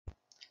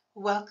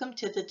Welcome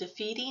to the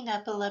Defeating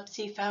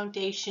Epilepsy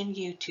Foundation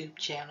YouTube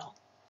channel.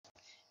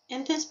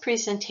 In this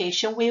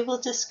presentation, we will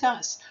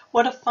discuss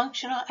what a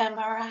functional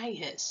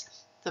MRI is,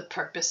 the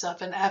purpose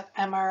of an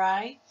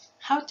fMRI,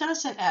 how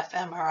does an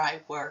fMRI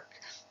work,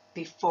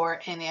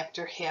 before and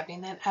after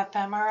having an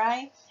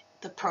fMRI,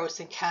 the pros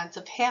and cons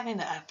of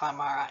having an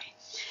fMRI.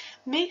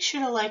 Make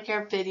sure to like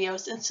our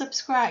videos and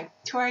subscribe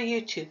to our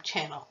YouTube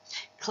channel.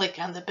 Click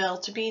on the bell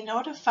to be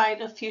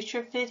notified of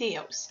future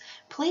videos.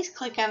 Please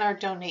click on our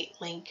donate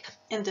link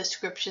in the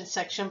description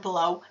section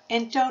below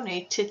and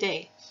donate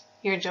today.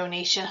 Your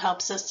donation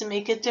helps us to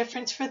make a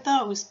difference for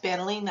those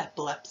battling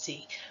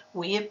epilepsy.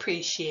 We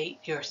appreciate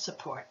your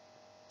support.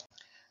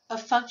 A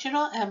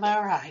functional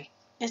MRI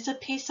is a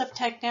piece of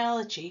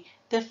technology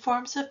that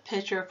forms a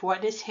picture of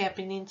what is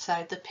happening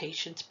inside the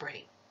patient's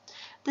brain.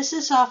 This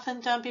is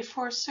often done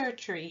before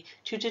surgery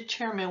to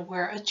determine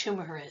where a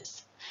tumor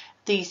is.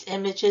 These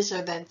images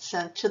are then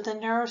sent to the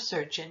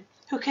neurosurgeon,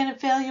 who can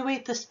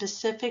evaluate the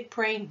specific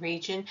brain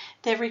region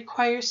that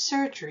requires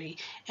surgery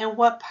and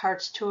what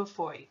parts to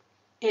avoid.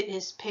 It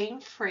is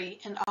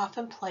pain-free and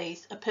often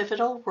plays a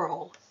pivotal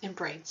role in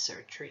brain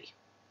surgery.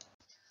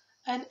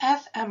 An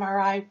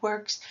fMRI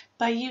works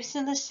by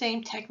using the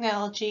same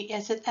technology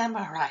as an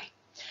MRI.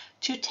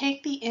 To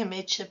take the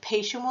image, the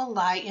patient will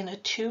lie in a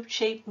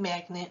tube-shaped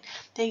magnet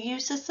that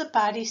uses the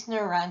body's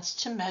neurons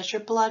to measure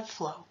blood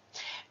flow.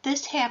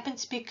 This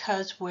happens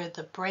because where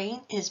the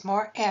brain is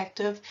more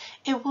active,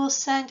 it will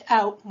send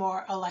out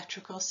more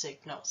electrical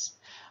signals.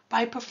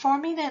 By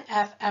performing an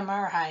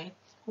fMRI,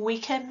 we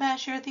can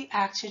measure the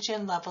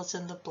oxygen levels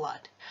in the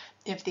blood.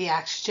 If the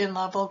oxygen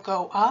level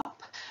go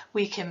up,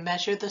 we can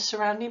measure the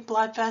surrounding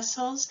blood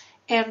vessels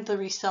and the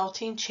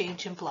resulting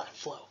change in blood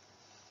flow.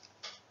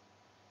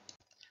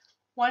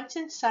 Once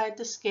inside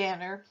the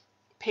scanner,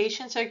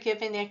 patients are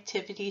given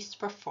activities to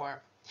perform.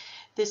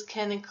 This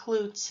can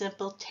include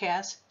simple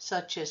tasks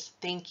such as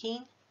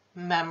thinking,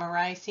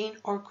 memorizing,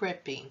 or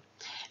gripping.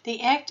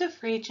 The active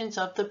regions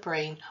of the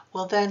brain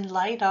will then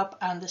light up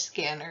on the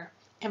scanner,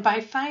 and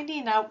by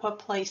finding out what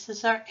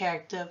places are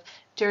active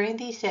during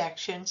these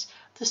actions,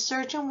 the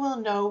surgeon will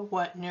know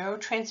what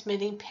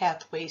neurotransmitting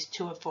pathways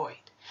to avoid.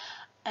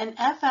 An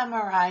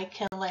fMRI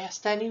can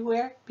last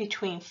anywhere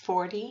between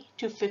 40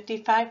 to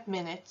 55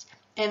 minutes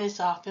and is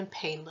often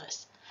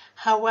painless.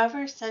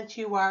 However, since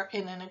you are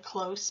in an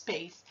enclosed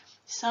space,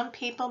 some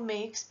people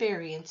may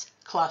experience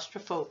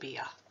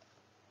claustrophobia.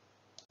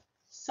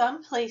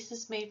 Some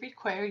places may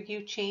require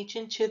you change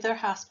into their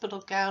hospital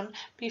gown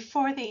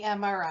before the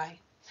MRI.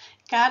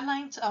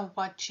 Guidelines on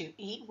what to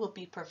eat will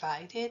be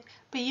provided,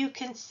 but you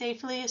can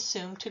safely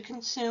assume to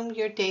consume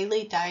your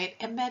daily diet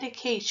and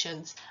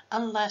medications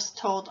unless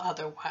told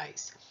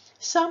otherwise.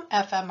 Some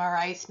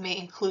fMRIs may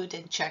include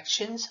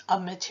injections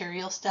of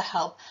materials to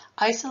help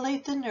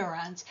isolate the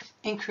neurons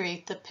and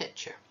create the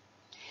picture.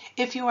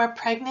 If you are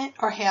pregnant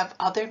or have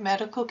other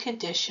medical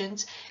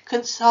conditions,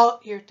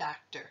 consult your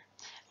doctor.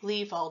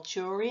 Leave all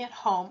jewelry at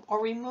home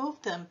or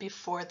remove them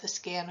before the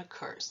scan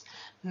occurs.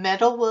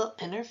 Metal will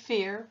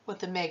interfere with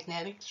the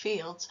magnetic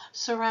fields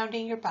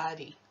surrounding your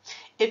body.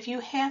 If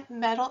you have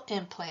metal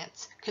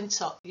implants,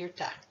 consult your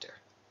doctor.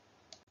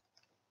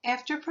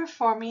 After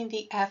performing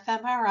the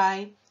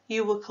fMRI,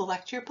 you will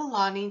collect your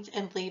belongings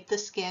and leave the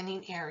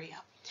scanning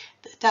area.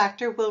 The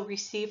doctor will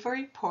receive a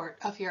report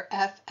of your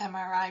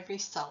fMRI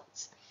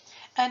results.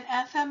 An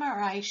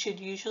fMRI should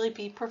usually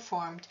be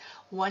performed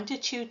 1 to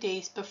 2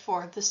 days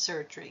before the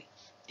surgery.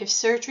 If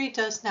surgery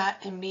does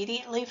not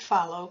immediately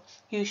follow,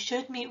 you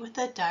should meet with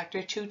the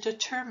doctor to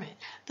determine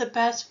the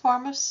best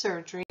form of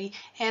surgery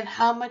and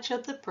how much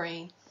of the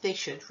brain they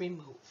should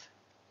remove.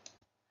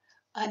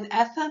 An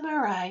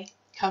fMRI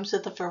comes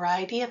with a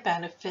variety of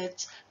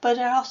benefits, but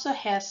it also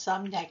has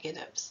some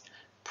negatives.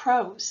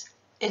 Pros: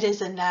 it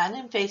is a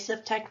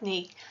non-invasive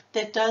technique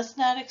that does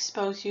not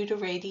expose you to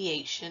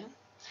radiation.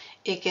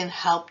 It can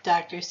help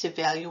doctors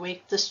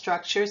evaluate the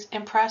structures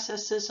and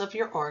processes of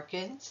your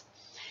organs,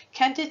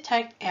 can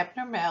detect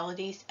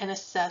abnormalities and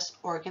assess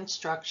organ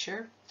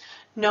structure.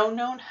 No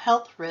known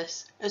health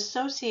risks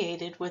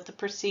associated with the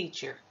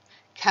procedure.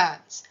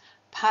 Cons: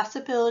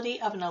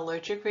 possibility of an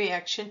allergic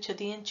reaction to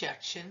the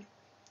injection.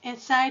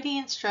 Anxiety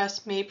and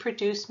stress may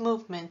produce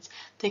movements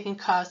that can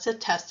cause the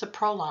test to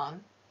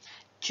prolong.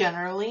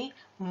 Generally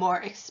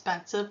more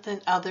expensive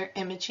than other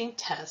imaging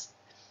tests.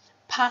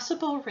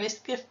 Possible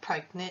risk if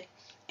pregnant,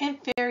 and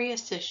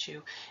various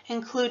issues,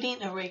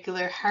 including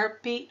irregular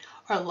heartbeat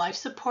or life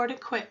support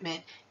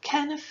equipment,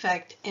 can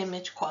affect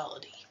image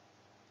quality.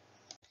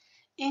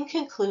 In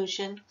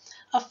conclusion,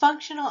 a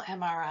functional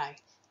MRI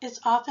is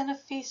often a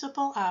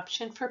feasible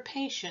option for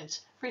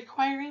patients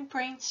requiring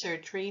brain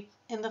surgery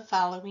in the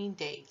following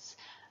days.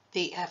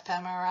 The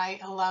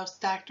fMRI allows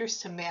doctors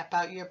to map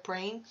out your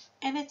brain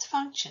and its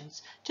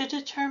functions to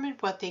determine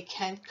what they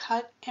can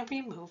cut and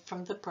remove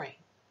from the brain.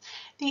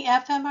 The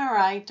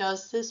fMRI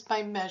does this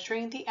by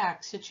measuring the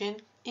oxygen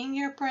in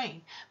your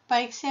brain by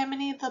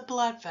examining the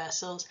blood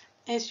vessels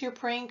as your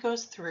brain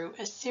goes through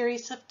a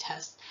series of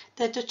tests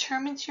that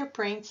determines your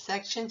brain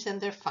sections and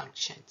their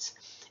functions.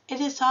 It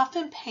is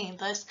often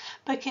painless,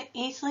 but can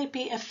easily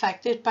be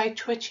affected by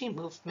twitchy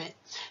movement,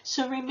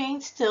 so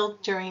remain still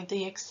during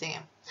the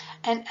exam.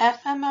 An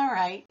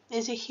fMRI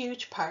is a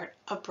huge part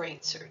of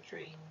brain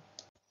surgery.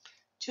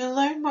 To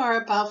learn more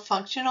about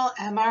functional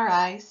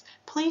MRIs,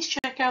 please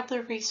check out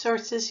the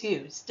resources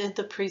used in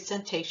the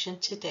presentation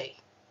today.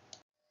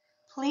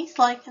 Please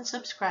like and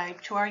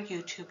subscribe to our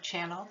YouTube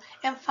channel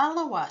and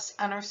follow us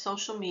on our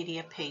social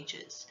media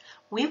pages.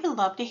 We would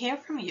love to hear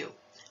from you.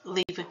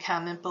 Leave a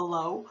comment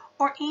below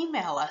or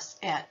email us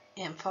at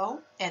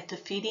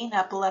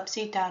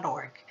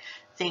info@defeatingepilepsy.org.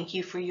 Thank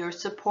you for your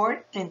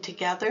support, and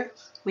together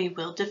we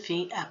will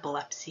defeat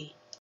epilepsy.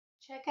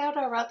 Check out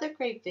our other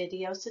great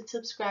videos and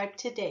subscribe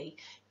today.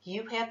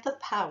 You have the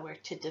power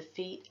to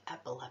defeat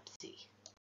epilepsy.